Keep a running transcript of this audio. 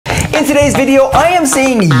In today's video, I am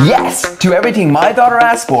saying yes to everything my daughter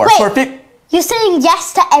asked for. Wait, you're saying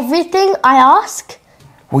yes to everything I ask?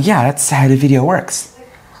 Well, yeah, that's how the video works.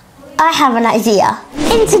 I have an idea.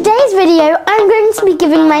 In today's video, I'm going to be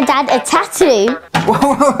giving my dad a tattoo.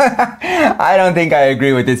 I don't think I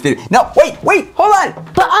agree with this video. No, wait, hold on.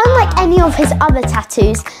 But unlike any of his other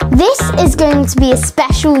tattoos, this is going to be a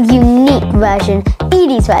special, unique version,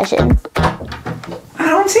 Edie's version. I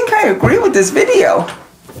don't think I agree with this video.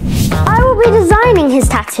 I will be designing his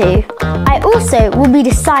tattoo. I also will be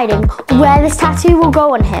deciding where this tattoo will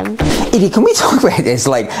go on him. Edie, can we talk about this?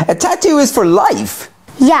 Like, a tattoo is for life.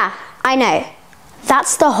 Yeah, I know.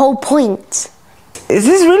 That's the whole point. Is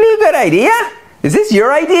this really a good idea? Is this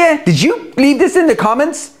your idea? Did you leave this in the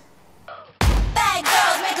comments? Bad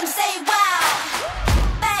girls make them say wow.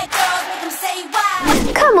 Bad girls make them say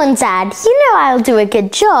wow. Come on, Dad. You know I'll do a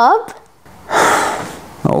good job.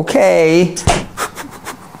 Okay.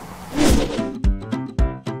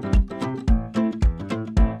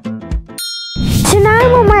 So now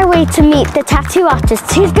I'm on my way to meet the tattoo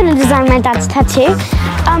artist who's going to design my dad's tattoo.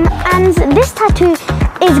 And this tattoo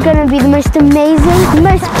is going to be the most amazing,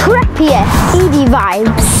 most preppiest Edie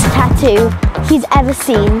vibes tattoo he's ever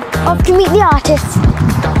seen. Off to meet the artist.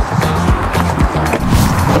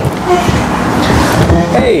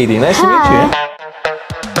 Hey Edie, nice to meet you.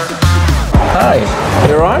 Hi,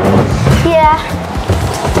 you alright? Yeah.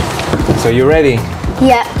 So you ready?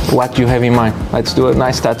 Yeah. What do you have in mind? Let's do a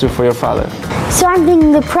nice tattoo for your father. So I'm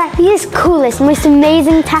thinking the preppiest, coolest, most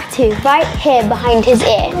amazing tattoo right here behind his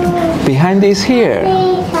ear. Behind this here?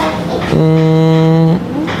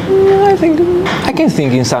 I can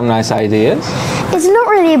think in some nice ideas. It's not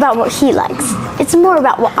really about what he likes. It's more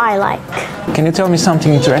about what I like. Can you tell me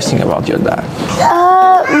something interesting about your dad?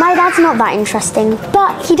 My dad's not that interesting,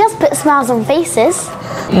 but he does put smiles on faces.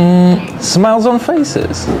 Smiles on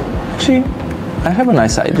faces? Gee, I have a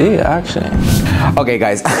nice idea, actually. Okay,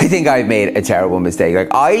 guys, I think I've made a terrible mistake.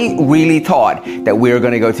 Like, I really thought that we were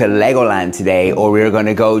going to go to Legoland today, or we were going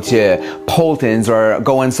to go to Polton's, or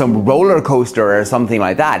go on some roller coaster or something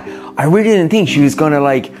like that. I really didn't think she was going to,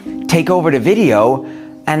 like, take over the video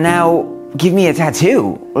and now give me a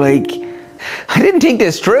tattoo. Like, I didn't think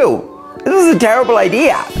this through. This was a terrible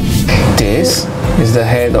idea. This is the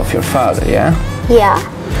head of your father, yeah? Yeah.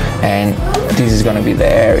 And this is gonna be the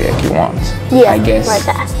area you want. Yeah, I guess. right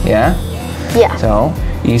there. Yeah? Yeah. So,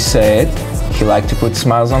 you said he liked to put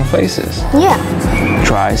smiles on faces. Yeah.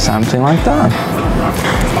 Try something like that.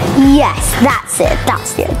 Yes, that's it.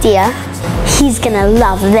 That's the idea. He's gonna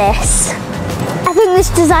love this. I think this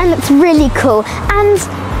design looks really cool, and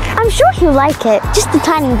I'm sure he'll like it, just a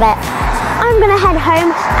tiny bit. I'm gonna head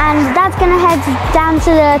home, and Dad's gonna head down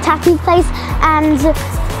to the tattoo place and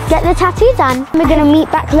get the tattoo done. We're gonna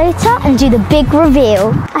meet back later and do the big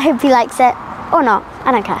reveal. I hope he likes it, or not,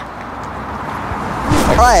 I don't care.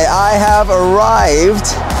 Alright, I have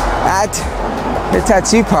arrived at the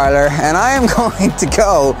tattoo parlor, and I am going to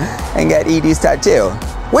go and get Edie's tattoo,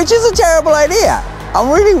 which is a terrible idea. I'm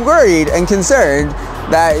really worried and concerned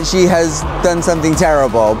that she has done something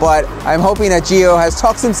terrible, but I'm hoping that Gio has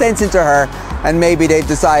talked some sense into her, and maybe they've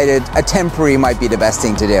decided a temporary might be the best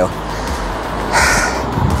thing to do.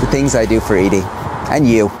 The things I do for Edie and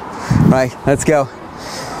you. Right, let's go.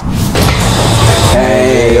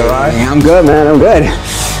 Hey, you alright? I'm good, man. I'm good.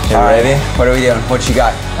 You ready? What are we doing? What you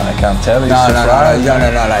got? I can't tell you. No.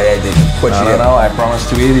 What you I promised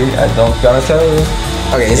to Edie. I don't gonna tell you.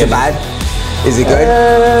 Okay, is it bad? Is it good?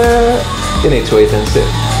 You need to wait and see.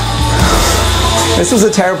 This was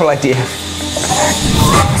a terrible idea.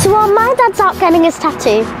 So while my dad's out getting his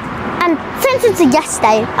tattoo, and since it's a yes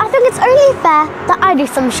day, I think it's only fair that I do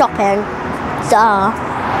some shopping. Duh.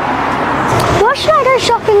 What should I go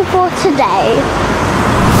shopping for today?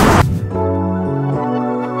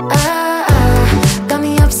 Got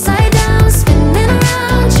me upside down, spinning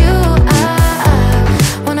around you.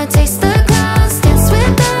 Wanna taste the clouds, dance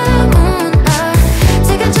with the moon.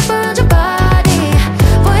 Take a trip around your body.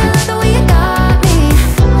 Boy, I love the way you got me.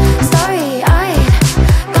 Starry-eyed,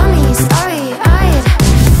 got me starry-eyed.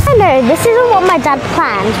 I know this isn't what my dad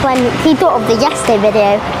planned when he thought of the yes day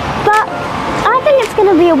video, but I think it's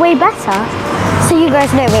gonna be a way better. So you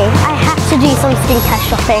guys know me, I have to do some skincare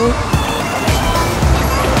shopping.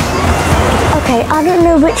 Okay, I don't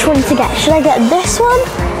know which one to get. Should I get this one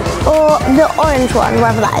or the orange one,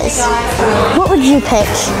 wherever that is? What would you pick?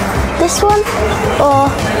 This one or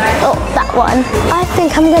that one? I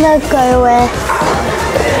think I'm gonna go with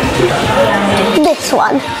this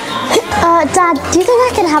one. Dad, do you think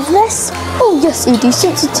I can have this? Oh yes, Edie,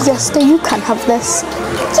 since it's yes day, you can have this.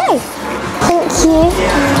 Yay! Thank you.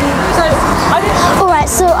 Alright,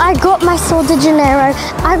 so I got my Sol de Janeiro.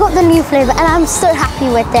 I got the new flavour and I'm so happy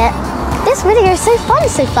with it. This video is so fun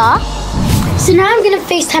so far. So now I'm going to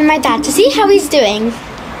FaceTime my dad to see how he's doing.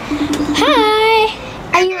 Hi!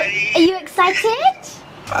 Are you excited?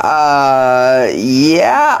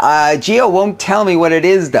 Yeah. Gio won't tell me what it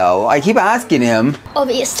is though. I keep asking him.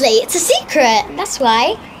 Obviously, it's a secret. That's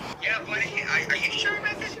why. Yeah, buddy. Are you sure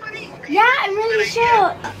about this, buddy? Yeah, I'm really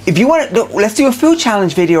sure. If you want to, let's do a food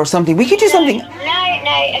challenge video or something. We could do something. No,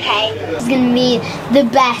 okay. It's going to be the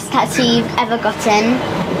best tattoo you've ever gotten.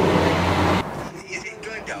 Is it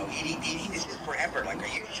good though? Edie, this is forever. Like, are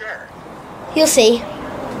you sure? You'll see.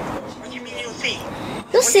 What do you mean you'll see?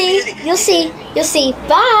 You'll see. You'll see. You'll see.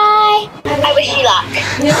 Bye. I wish you luck.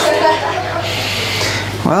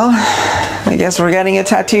 Well, I guess we're getting a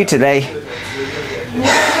tattoo today.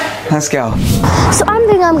 Let's go. So I'm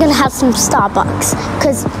going to have some Starbucks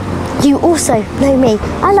because you also know me.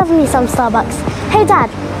 I love me some Starbucks. Hey Dad,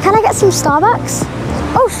 can I get some Starbucks?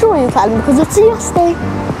 Oh sure you can because it's a yes day.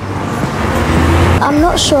 I'm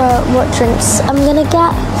not sure what drinks I'm going to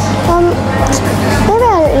get. Maybe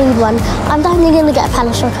I don't need one. I'm definitely going to get a pan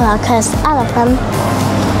au chocolat because I love them.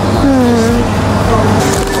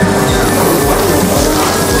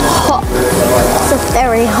 Hot. It's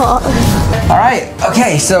very hot. All right.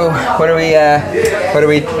 Okay. So what do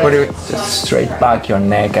we? Just straight back your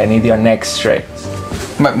neck. I need your neck straight.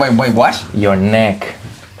 Wait. What? Your neck.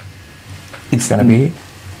 It's gonna be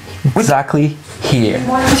exactly here.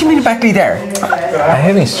 What do you mean exactly there? I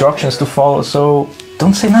have instructions to follow, so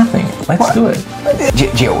don't say nothing. Let's do it.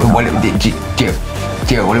 Gio, what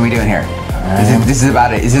are we doing here? Is this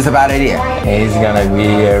a bad idea? It's gonna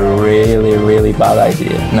be a really, really bad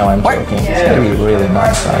idea. No, I'm joking. It's gonna be really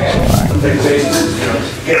nice, actually.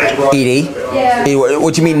 Edie? Yeah.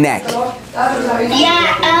 What do you mean neck? Yeah,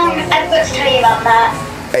 I've got to tell you about that.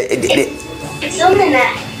 It's on the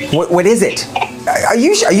neck. What is it? Are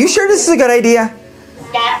you sure this is a good idea?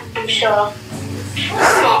 Yeah, I'm sure.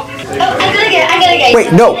 Oh, I gotta go.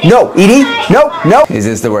 Wait, no, Edie, no. Is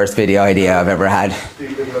this the worst video idea I've ever had?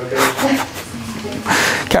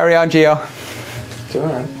 Carry on, Gio. Go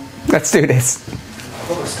on. Let's do this.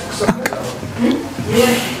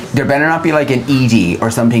 There better not be like an Edie or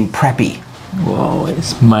something preppy. Whoa,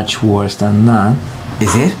 it's much worse than that.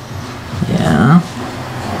 Is it? Yeah.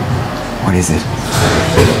 What is it?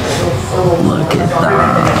 Look at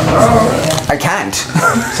that. I can't.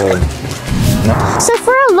 So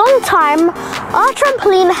for a long time, our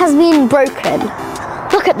trampoline has been broken.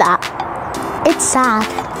 Look at that. It's sad.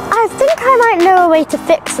 I think I might know a way to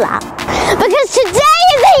fix that. Because today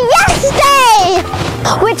is a yes day!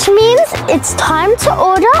 Which means it's time to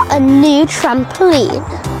order a new trampoline.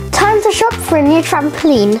 Time to shop for a new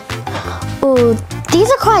trampoline. Oh, these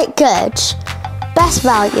are quite good. Best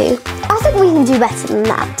value. I think we can do better than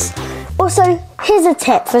that. Also, here's a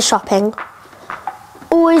tip for shopping.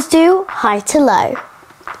 Always do high to low.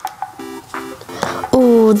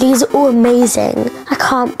 Oh, these are all amazing. I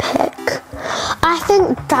can't pick. I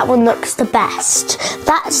think that one looks the best.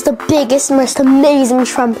 That's the biggest, most amazing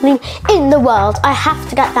trampoline in the world. I have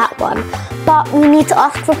to get that one. But we need to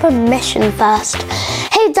ask for permission first.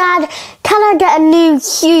 Hey Dad, can I get a new,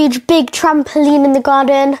 huge, big trampoline in the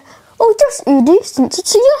garden? Oh yes, Edie, since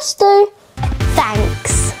it's a yes day.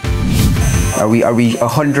 Thanks. Are we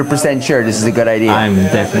 100% sure this is a good idea? I'm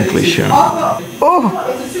definitely sure. Oh!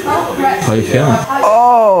 How you feeling?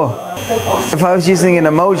 Oh! If I was using an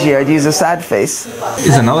emoji, I'd use a sad face.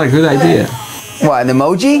 It's another good idea. What, an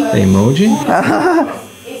emoji? The emoji?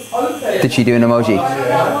 Did she do an emoji?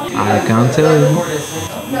 I can't tell you.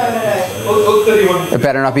 It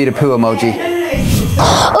better not be the poo emoji.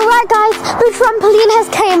 Alright guys, the trampoline has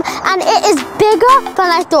came and it is bigger than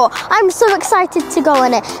I thought. I'm so excited to go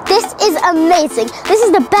on it. This is amazing. This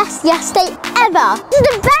is the best yes day ever. This is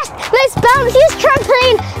the best, most bounciest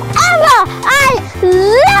trampoline ever. I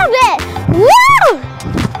love it. Woo!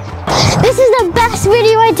 This is the best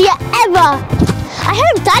video idea ever. I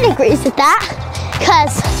hope Dad agrees with that,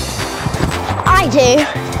 because I do.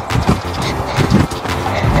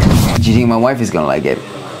 Do you think my wife is gonna like it?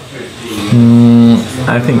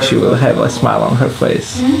 I think she will have a smile on her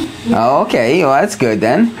face. Oh, okay. Well, that's good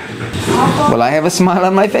then. Will I have a smile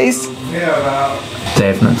on my face?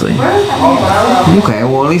 Definitely. Okay,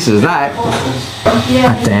 well, at least there's that.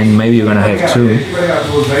 But then maybe you're gonna have two.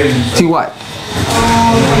 See what?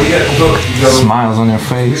 Smiles on your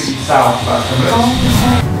face.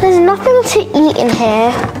 There's nothing to eat in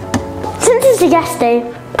here. Since it's a guest day,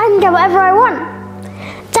 I can get whatever I want.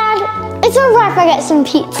 Dad, it's alright if I get some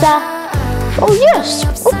pizza. Oh yes,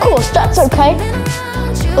 of course, that's okay.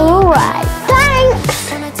 Alright,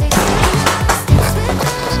 thanks.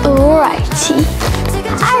 Edie.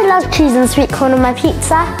 I love cheese and sweet corn on my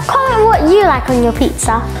pizza. Comment what you like on your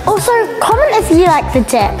pizza. Also, comment if you like the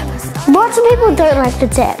dip. Lots of people don't like the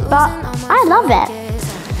dip, but I love it.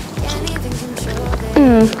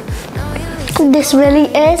 This really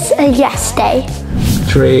is a yes day.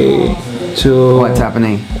 3, 2, What's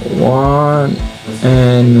happening? 1,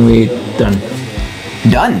 and we're done.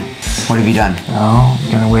 Done? What have you done? Now,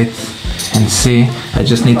 I'm gonna wait and see. I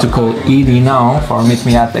just need to call Edie now for meet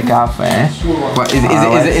me at the cafe. What,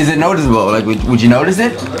 is it noticeable? Like, would you notice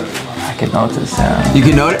it? I can notice, yeah. You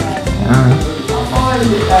can notice?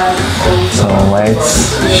 So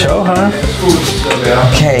let's show her.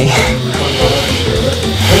 Okay.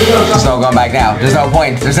 There's no going back now. There's no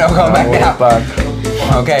point. There's no going back now.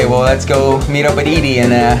 Okay, well, let's go meet up with Edie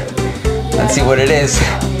and let's see what it is.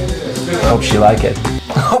 Hope she like it.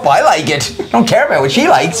 Hope I like it. I don't care about what she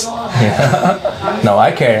likes. Yeah. No,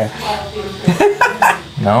 I care.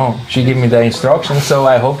 No, she gave me the instructions, so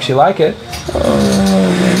I hope she like it.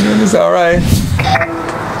 Oh, it's all right.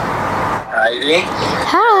 Hi, Edie.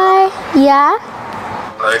 Hi. Yeah?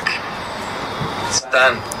 Look, it's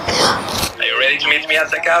done. Are you ready to meet me at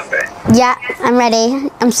the cafe? Yeah, I'm ready.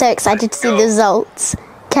 I'm so excited to see the results.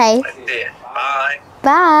 Okay. Let's see it. Bye.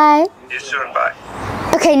 Bye. See you soon. Bye.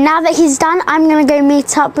 Okay, now that he's done, I'm gonna go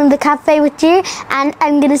meet up in the cafe with you and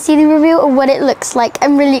I'm gonna see the reveal of what it looks like.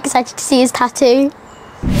 I'm really excited to see his tattoo.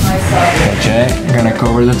 Okay, I'm gonna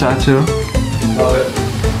cover the tattoo.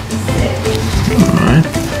 Alright.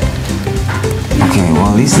 Okay, well,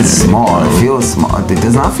 at least it's small. It feels small. It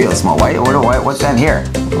does not feel small. What's that here?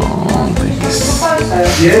 Oh,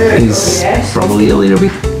 this is probably a little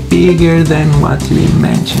bit bigger than what we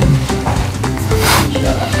mentioned.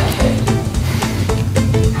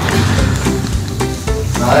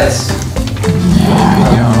 Nice.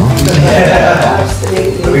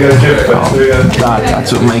 That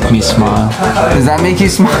will make me smile. Does that make you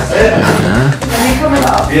smile?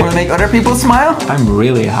 Want to make other people smile? I'm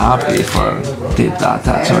really happy for did that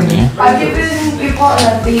tattoo on you.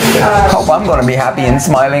 Hope I'm going to be happy and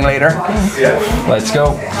smiling later. Let's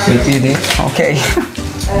go with Edie. Okay.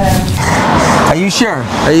 Are you sure?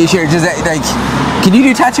 Are you sure? Does that, like, can you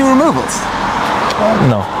do tattoo removals?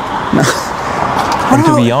 No. And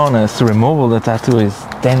to be honest, removal the tattoo is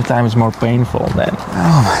 10 times more painful than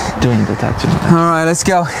doing the tattoo. All right, let's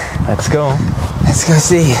go. Let's go. Let's go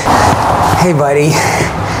see. Hey, buddy.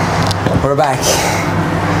 We're back.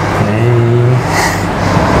 Hey.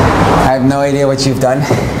 I have no idea what you've done.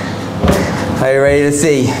 Are you ready to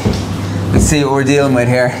see? Let's see what we're dealing with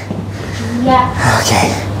here. Yeah.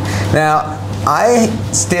 Okay. Now, I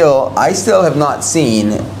still have not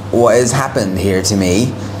seen what has happened here to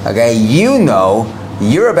me. Okay, you know,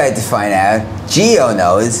 you're about to find out. Gio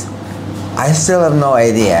knows. I still have no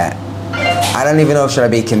idea. I don't even know if should I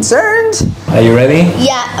be concerned. Are you ready?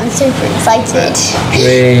 Yeah, I'm super excited.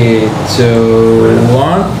 3, 2,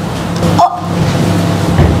 1.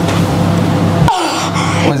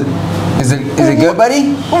 Is it good,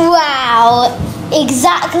 buddy? Wow,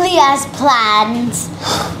 exactly as planned.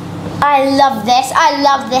 I love this, I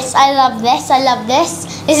love this, I love this, I love this.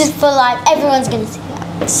 This is for life. Everyone's gonna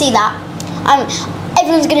see that.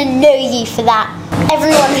 Everyone's gonna know you for that.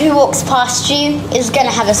 Everyone who walks past you is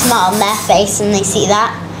gonna have a smile on their face when they see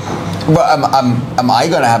that. But am I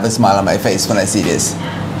gonna have a smile on my face when I see this?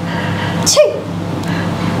 Too.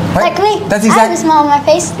 Right? Like me. That's I have a exact. smile on my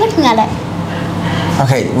face looking at it.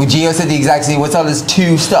 Okay, well, Gio said the exact same. What's all this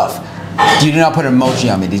two stuff? You did not put an emoji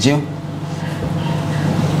on me, did you?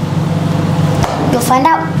 You'll find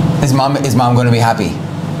out. Is mom gonna be happy?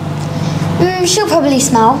 She'll probably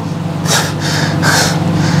smile.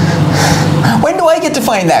 When do I get to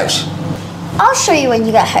find out? I'll show you when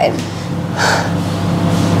you get home.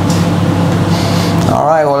 All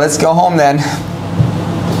right, well, let's go home then.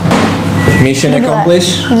 Mission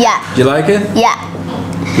accomplished? Yeah. You like it? Yeah.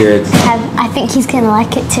 Good. I think he's gonna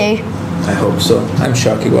like it too. I hope so. I'm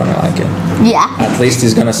shocked you're gonna like it. Yeah. At least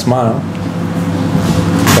he's gonna smile.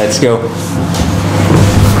 Let's go.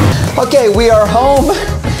 Okay, we are home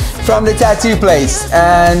from the tattoo place,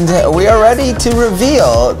 and we are ready to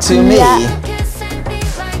reveal to me.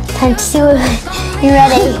 Time to see what you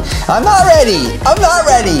ready. I'm not ready. I'm not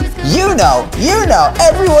ready. You know.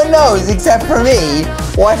 Everyone knows except for me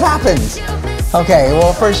what happened. Okay,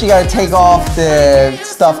 well, first you gotta take off the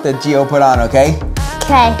stuff that Gio put on, okay?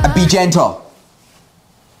 Okay. And be gentle.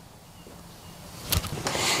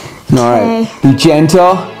 Alright, be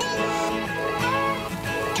gentle.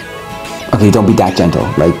 Okay, don't be that gentle.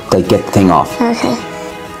 Like get the thing off. Okay.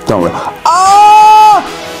 Don't worry. Oh!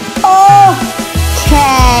 Oh!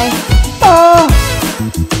 Okay. Oh!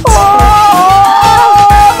 Oh!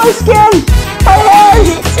 My skin!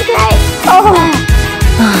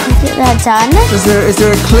 done. Is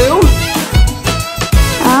there a clue?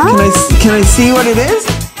 Can I see what it is?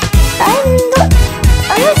 I'm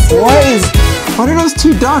not sure. What are those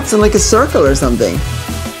two dots in like a circle or something?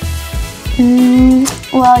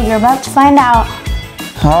 Well, you're about to find out.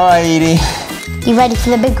 All right, Edie. You ready for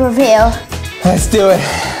the big reveal? Let's do it.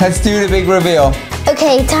 Let's do the big reveal.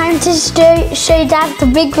 Okay, time to show Dad the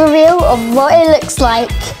big reveal of what it looks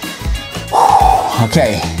like.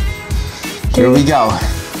 Okay. Here we go.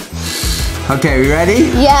 Okay, we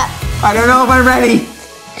ready? Yeah. I don't know if I'm ready.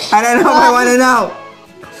 I don't know if I want to know.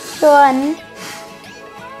 Go on.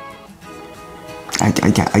 I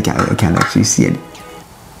can't actually see it.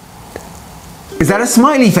 Is that a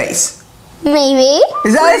smiley face? Maybe.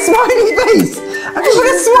 Is that a smiley face? Have you put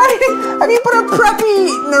a smiley? Have you put a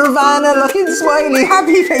preppy Nirvana-looking smiley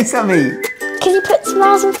happy face on me? Can you put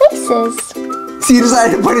smiles on faces? So you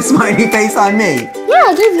decided to put a smiley face on me? Yeah,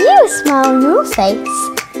 I give you a smile on your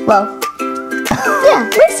face. Well, yeah,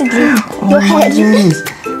 basically. Oh Your my head. goodness.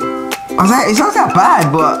 It's not that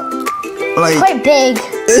bad, but like. Quite big.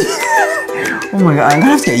 Oh my god, I'm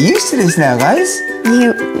gonna have to get used to this now, guys.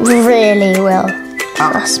 You really will.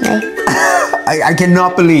 Trust me. I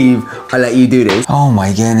cannot believe I let you do this. Oh my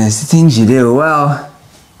goodness, the things you do. Well,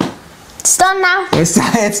 It's done now.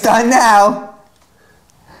 it's done now.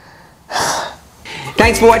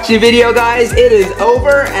 Thanks for watching the video, guys. It is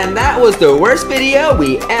over, and that was the worst video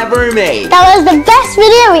we ever made. That was the best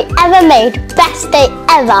video we ever made. Best day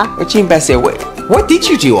ever. What do you mean best day? What did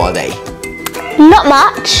you do all day? Not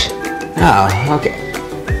much. Oh, okay.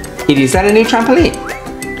 Edie, is that a new trampoline?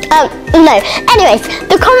 No. Anyways,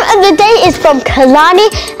 the comment of the day is from Kalani,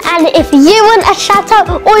 and if you want a shout out,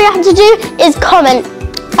 all you have to do is comment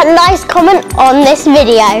a nice comment on this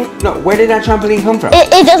video. No, where did that trampoline come from?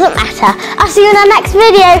 It doesn't matter. I'll see you in our next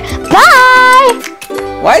video.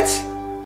 Bye! What?